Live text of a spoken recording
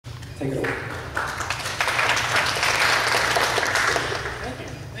Take it away.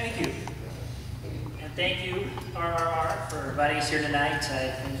 Thank you. And thank you, RRR, for inviting us here tonight. I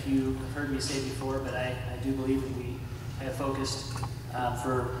think you heard me say before, but I do believe that we have focused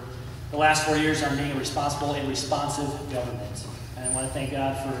for the last 4 years on being a responsible and responsive government. And I want to thank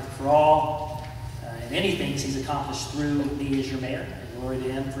God for all and many things He's accomplished through me as your mayor. And glory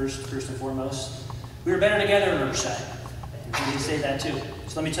to Him first and foremost. We were better together in Riverside. And you say that too.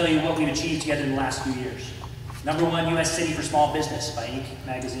 So let me tell you what we've achieved together in the last few years. #1 U.S. City for Small Business by Inc.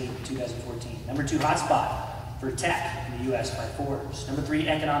 magazine in 2014. #2 hotspot for tech in the U.S. by Forbes. #3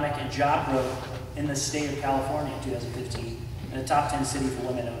 economic and job growth in the state of California in 2015. And a top 10 city for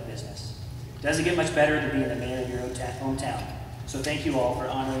women-owned business. Doesn't get much better than being the mayor of your hometown. So thank you all for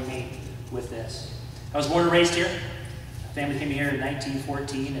honoring me with this. I was born and raised here. My family came here in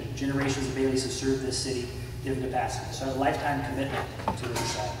 1914, and generations of Baileys have served this city in different capacities. So I have a lifetime commitment to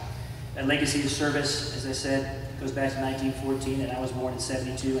Riverside. That legacy of service, as I said, goes back to 1914, and I was born in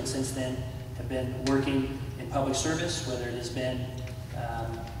 72, and since then have been working in public service, whether it has been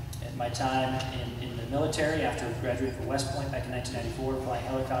at my time in the military after graduating from West Point back in 1994, flying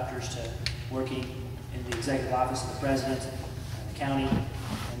helicopters, to working in the executive office of the president and the county.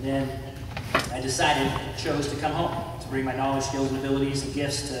 And then I chose to come home, to bring my knowledge, skills, and abilities and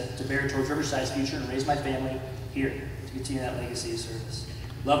gifts to bear towards Riverside's future and raise my family here to continue that legacy of service.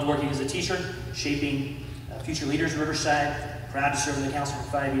 Loved working as a teacher, shaping future leaders of Riverside. Proud to serve in the council for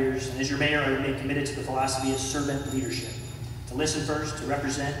 5 years. And as your mayor, I remain committed to the philosophy of servant leadership. To listen first, to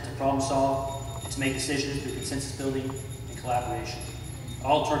represent, to problem solve, and to make decisions through consensus building and collaboration.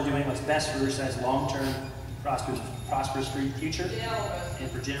 All toward doing what's best for Riverside's long-term prosperous future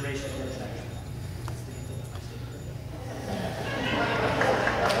and for generations of Riverside.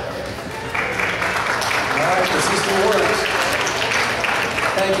 All right, consistent words.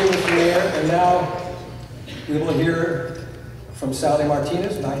 Thank you, Mr. Mayor. And now we will hear from Sally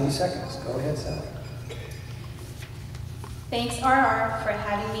Martinez, 90 seconds. Go ahead, Sally. Thanks, RR, for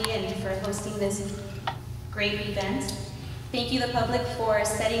having me and for hosting this great event. Thank you, the public, for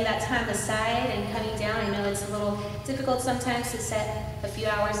setting that time aside and coming down. I know it's a little difficult sometimes to set a few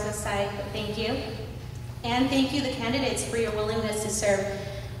hours aside, but thank you. And thank you, the candidates, for your willingness to serve.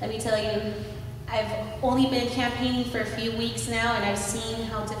 Let me tell you, I've only been campaigning for a few weeks now, and I've seen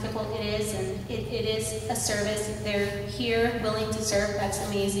how difficult it is, and it is a service. They're here, willing to serve. That's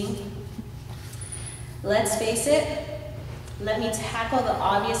amazing. Let's face it. Let me tackle the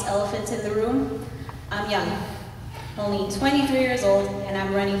obvious elephant in the room. I'm young, only 23 years old, and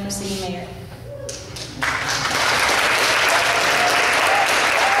I'm running for city mayor.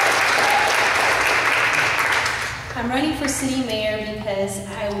 I'm running for city mayor because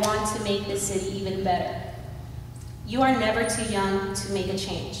I want to make this city even better. You are never too young to make a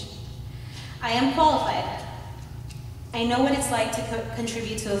change. I am qualified. I know what it's like to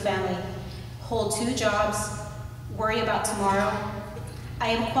contribute to a family, hold 2 jobs, worry about tomorrow. I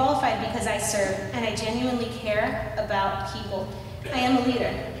am qualified because I serve and I genuinely care about people. I am a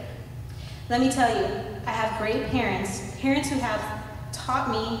leader. Let me tell you, I have great parents who have taught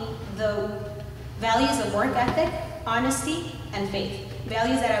me the values of work ethic, honesty, and faith,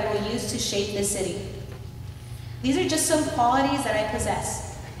 values that I will use to shape this city. These are just some qualities that I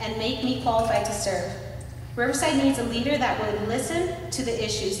possess and make me qualified to serve. Riverside needs a leader that will listen to the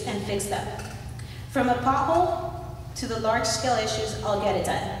issues and fix them. From a pothole to the large-scale issues, I'll get it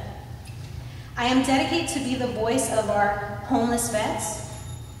done. I am dedicated to be the voice of our homeless vets,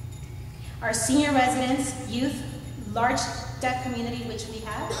 our senior residents, youth, large deaf community, which we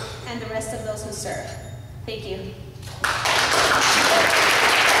have, and the rest of those who serve. Thank you.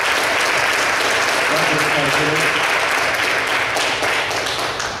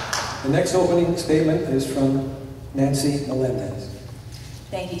 The next opening statement is from Nancy Melendez.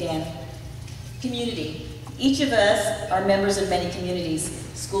 Thank you, Dan. Community. Each of us are members of many communities,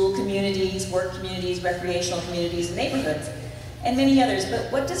 school communities, work communities, recreational communities, and neighborhoods, and many others.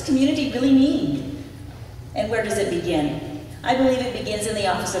 But what does community really mean? And where does it begin? I believe it begins in the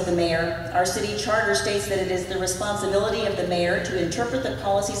office of the mayor. Our city charter states that it is the responsibility of the mayor to interpret the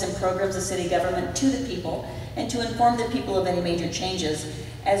policies and programs of city government to the people and to inform the people of any major changes,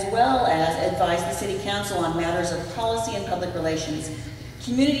 as well as advise the city council on matters of policy and public relations.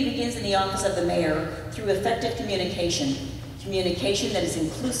 Community begins in the office of the mayor through effective communication. Communication that is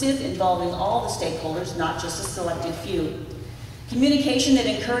inclusive, involving all the stakeholders, not just a selected few. Communication that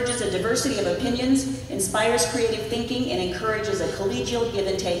encourages a diversity of opinions, inspires creative thinking, and encourages a collegial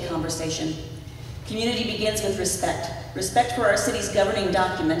give-and-take conversation. Community begins with respect. Respect for our city's governing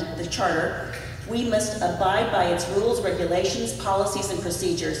document, the Charter. We must abide by its rules, regulations, policies, and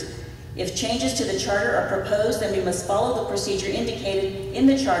procedures. If changes to the charter are proposed, then we must follow the procedure indicated in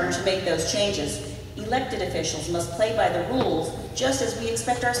the charter to make those changes. Elected officials must play by the rules, just as we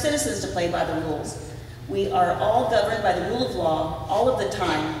expect our citizens to play by the rules. We are all governed by the rule of law all of the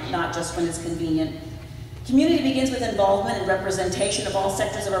time, not just when it's convenient. Community begins with involvement and representation of all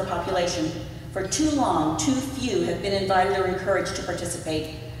sectors of our population. For too long, too few have been invited or encouraged to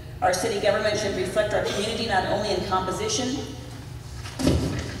participate. Our city government should reflect our community not only in composition,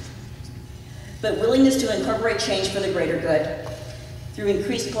 but willingness to incorporate change for the greater good. Through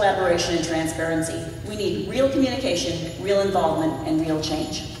increased collaboration and transparency, we need real communication, real involvement, and real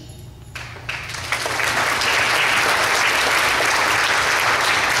change.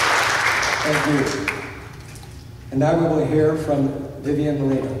 Thank you. And now we will hear from Vivian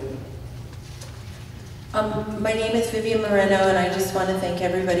Moreno. My name is Vivian Moreno, and I just want to thank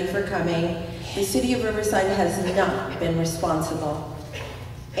everybody for coming. The City of Riverside has not been responsible.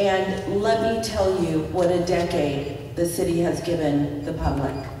 And let me tell you what a decade the city has given the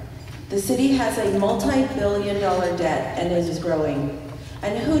public. The city has a multi-billion-dollar debt and it is growing.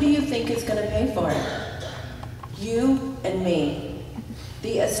 And who do you think is going to pay for it? You and me.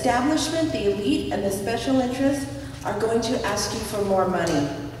 The establishment, the elite, and the special interests are going to ask you for more money.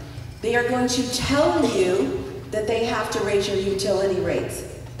 They are going to tell you that they have to raise your utility rates.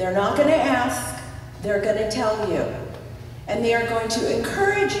 They're not going to ask, they're going to tell you. And they are going to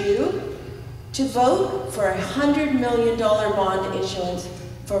encourage you to vote for a $100 million bond issuance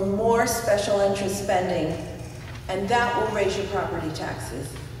for more special interest spending, and that will raise your property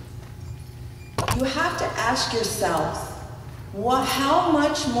taxes. You have to ask yourselves, how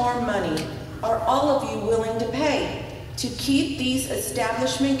much more money are all of you willing to pay to keep these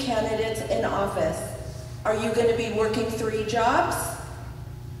establishment candidates in office? Are you going to be working 3 jobs?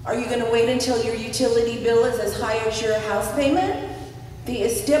 Are you going to wait until your utility bill is as high as your house payment? The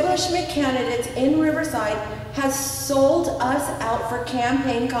establishment candidates in Riverside has sold us out for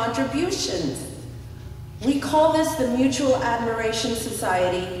campaign contributions. We call this the Mutual Admiration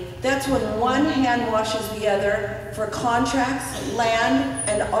Society. That's when one hand washes the other for contracts, land,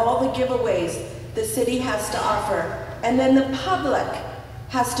 and all the giveaways the city has to offer. And then the public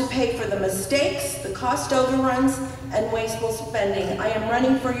has to pay for the mistakes, the cost overruns, and wasteful spending. I am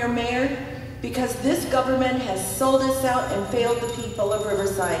running for your mayor because this government has sold us out and failed the people of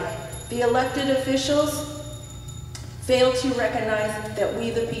Riverside. The elected officials fail to recognize that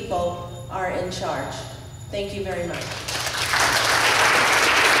we, the people, are in charge. Thank you very much.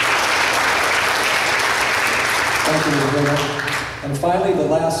 Thank you, Ms. Moreno. And finally, the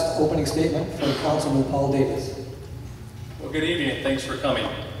last opening statement from Councilman Paul Davis. Well, good evening, and thanks for coming.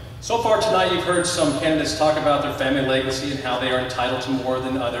 So far tonight, you've heard some candidates talk about their family legacy and how they are entitled to more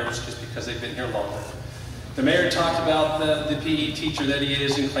than others just because they've been here longer. The mayor talked about the PE teacher that he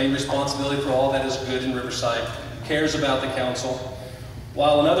is and claimed responsibility for all that is good in Riverside, cares about the council.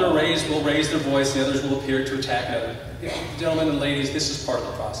 While another will raise their voice, the others will appear to attack another. Gentlemen and ladies, this is part of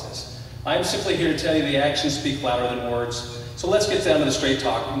the process. I am simply here to tell you the actions speak louder than words. So let's get down to the straight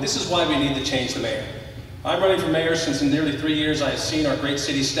talk. And this is why we need to change the mayor. I'm running for mayor since in nearly 3 years I have seen our great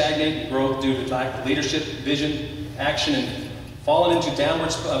city stagnate and grow due to lack of leadership, vision, action, and fallen into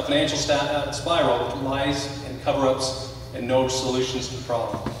downward financial spiral with lies and cover-ups and no solutions to the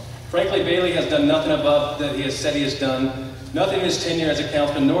problem. Frankly, Bailey has done nothing above that he has said he has done. Nothing in his tenure as a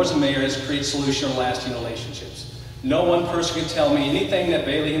councilman nor as a mayor has created solution or lasting relationships. No one person can tell me anything that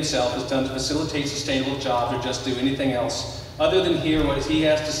Bailey himself has done to facilitate sustainable jobs or just do anything else other than hear what he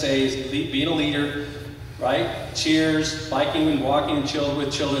has to say is being a leader, right? Cheers, biking and walking and chilling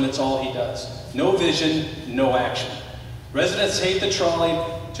with children, that's all he does. No vision, no action. Residents hate the trolley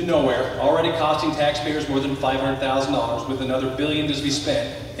to nowhere, already costing taxpayers more than $500,000 with another $1 billion to be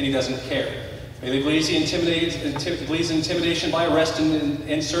spent, and he doesn't care. Bailey believes in intimidation by arrest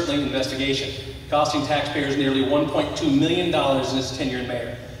and certainly investigation, costing taxpayers nearly $1.2 million in his tenure as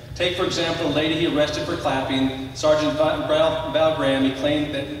mayor. Take, for example, the lady he arrested for clapping, Sergeant Val Graham,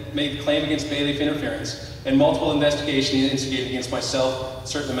 made the claim against Bailey for interference, and multiple investigations he instigated against myself,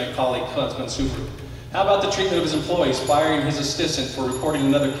 certainly my colleague, Councilman Subaru. How about the treatment of his employees, firing his assistant for reporting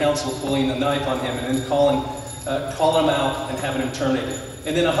another council pulling a knife on him and then calling him out and having him terminated?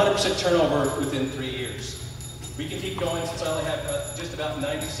 And then 100% turnover within 3 years. We can keep going since I only have just about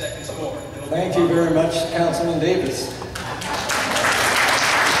 90 seconds more. Thank you very much, Councilman Davis.